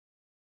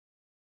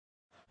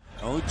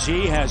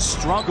OG has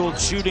struggled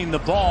shooting the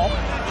ball.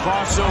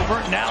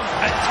 Crossover, now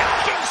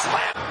attacking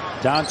slam.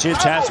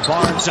 Doncic has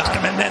Barnes on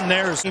him, and then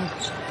there's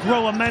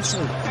grow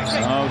immensely.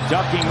 Oh,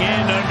 ducking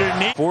in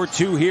underneath.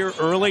 4-2 here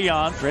early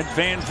on. Fred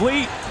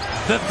VanVleet,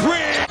 the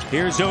three.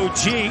 Here's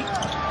OG.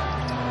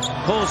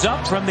 Pulls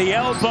up from the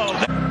elbow.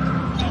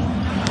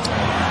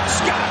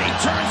 Scottie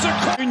turns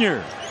a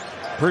corner.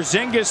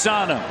 Porzingis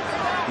on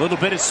him. Little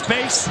bit of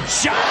space.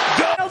 Shot.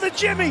 Go. Oh, the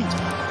Jimmy.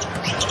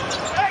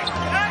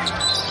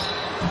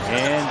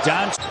 And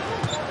Doncic.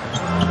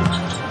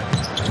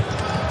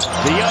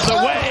 The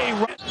other way.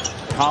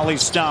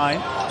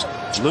 Stein.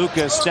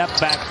 Luka step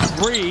back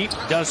three.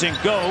 Doesn't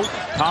go.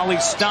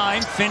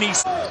 Stein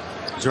finishes.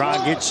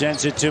 Dragic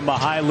sends it to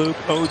Mihailuk.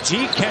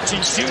 OG catch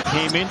and shoot.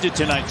 Came into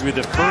tonight through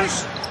the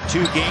first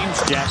 2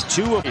 games. Jack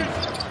 2 of them.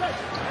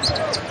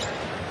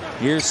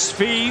 Here's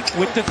Svi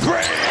with the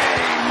three.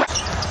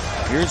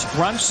 Here's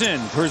Brunson.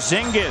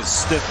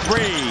 Porzingis, the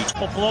three.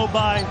 Blow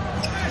by.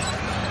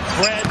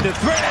 Fred, the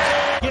three.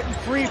 Getting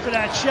free for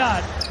that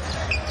shot.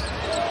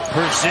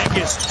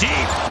 Porzingis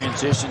deep.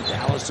 Transition.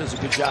 Dallas does a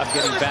good job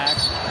getting back.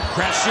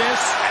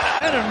 Precious.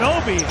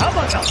 Anunoby. How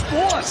about the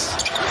force?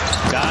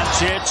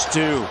 Doncic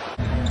to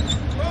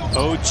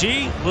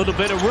OG. Little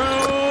bit of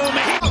room.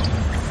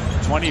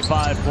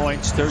 25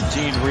 points,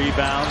 13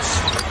 rebounds.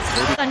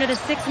 Under the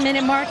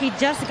 6-minute mark, he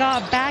just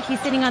got back. He's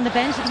sitting on the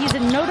bench. He's a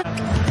notable.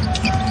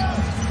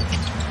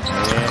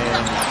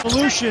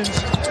 Solutions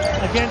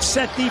against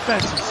set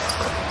defenses.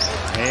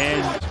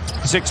 And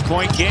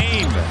 6-point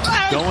game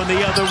going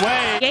the other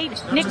way.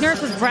 Nick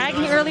Nurse was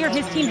bragging earlier.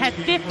 His team had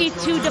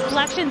 52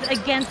 deflections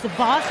against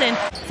Boston,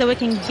 so it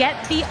can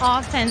get the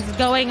offense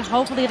going.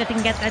 Hopefully that they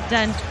can get that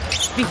done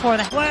before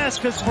the class,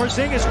 because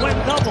Porzingis went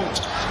double.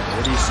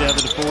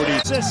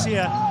 47-40. This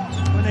year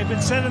when they've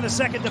been sending the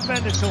second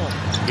defender to him.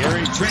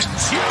 Gary Trent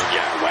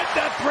Jr. with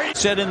the three.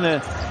 Said in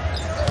the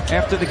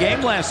after the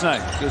game last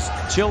night, just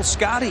chill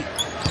Scottie.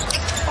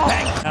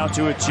 Bang. Now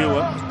to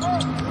Achua.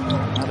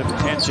 Out of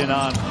attention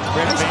on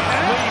Fred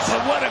VanVleet,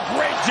 but what a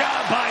great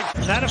job by.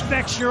 That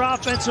affects your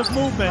offensive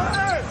movement.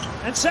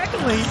 And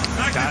secondly,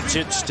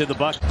 Doncic to the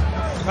bucket.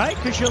 Right,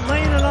 because you're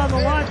laying it on the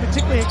line,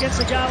 particularly against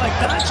a guy like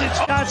Doncic.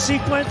 Shot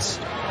sequence.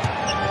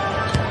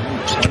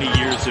 20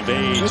 years of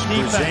age.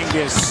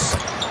 Porzingis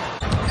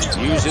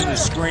using the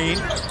screen.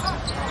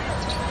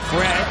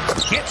 Fred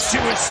gets to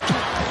his.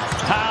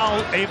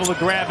 Powell able to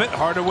grab it.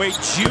 Hardaway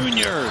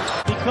Jr.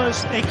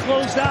 Because they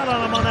closed out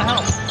on him on the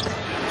help.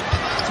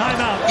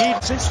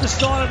 Timeout. Since the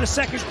start of the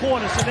second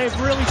quarter, so they've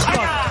really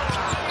struggled.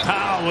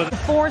 Powell with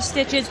 4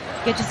 stitches.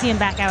 Good to see him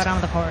back out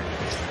on the court.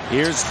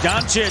 Here's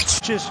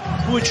Doncic,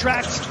 who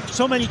attracts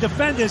so many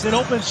defenders and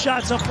opens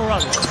shots up for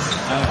others. A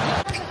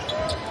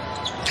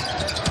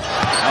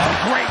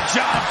great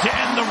job to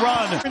end the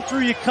run.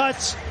 Through your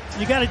cuts,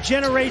 you got to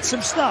generate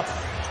some stuff.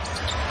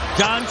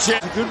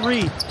 Doncic, a good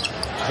read.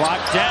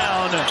 Clock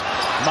down.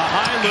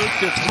 Mihailuk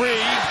the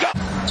three.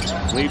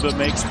 Luka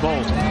makes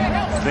both.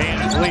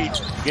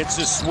 VanVleet gets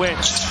a switch.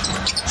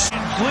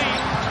 VanVleet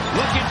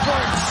looking for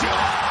a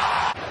shot.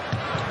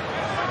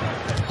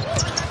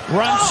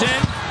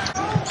 Brunson.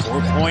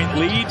 4-point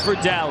lead for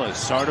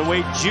Dallas.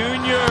 Hardaway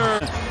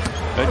Jr.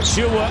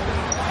 Achua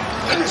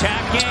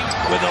attacking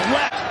with a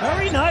left.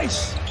 Very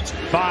nice.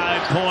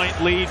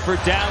 5-point lead for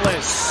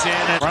Dallas.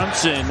 And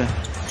Brunson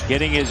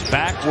getting his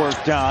back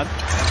worked on.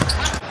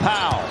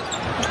 Powell.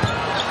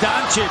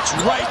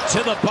 Doncic right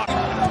to the bucket.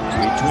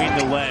 Between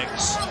the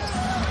legs.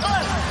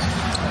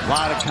 A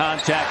lot of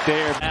contact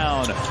there.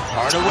 Down.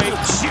 Hardaway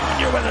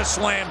Jr. with a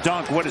slam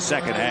dunk. What a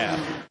second half.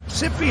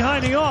 Sit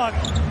behind the arc.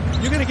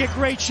 You're going to get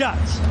great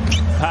shots.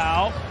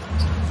 Powell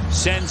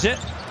sends it.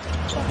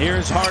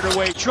 Here's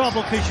Hardaway.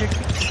 Trouble because you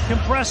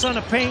compress on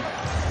the paint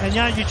and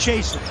now you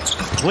chase it.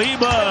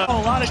 Luka.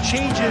 A lot of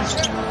changes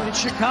in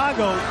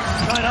Chicago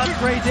trying to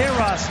upgrade their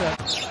roster.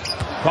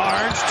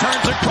 Barnes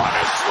turns a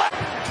corner.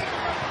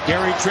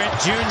 Gary Trent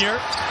Jr.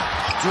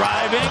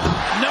 driving.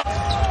 No.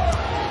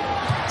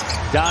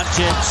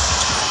 Doncic.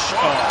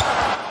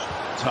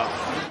 Oh, tough.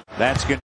 That's good.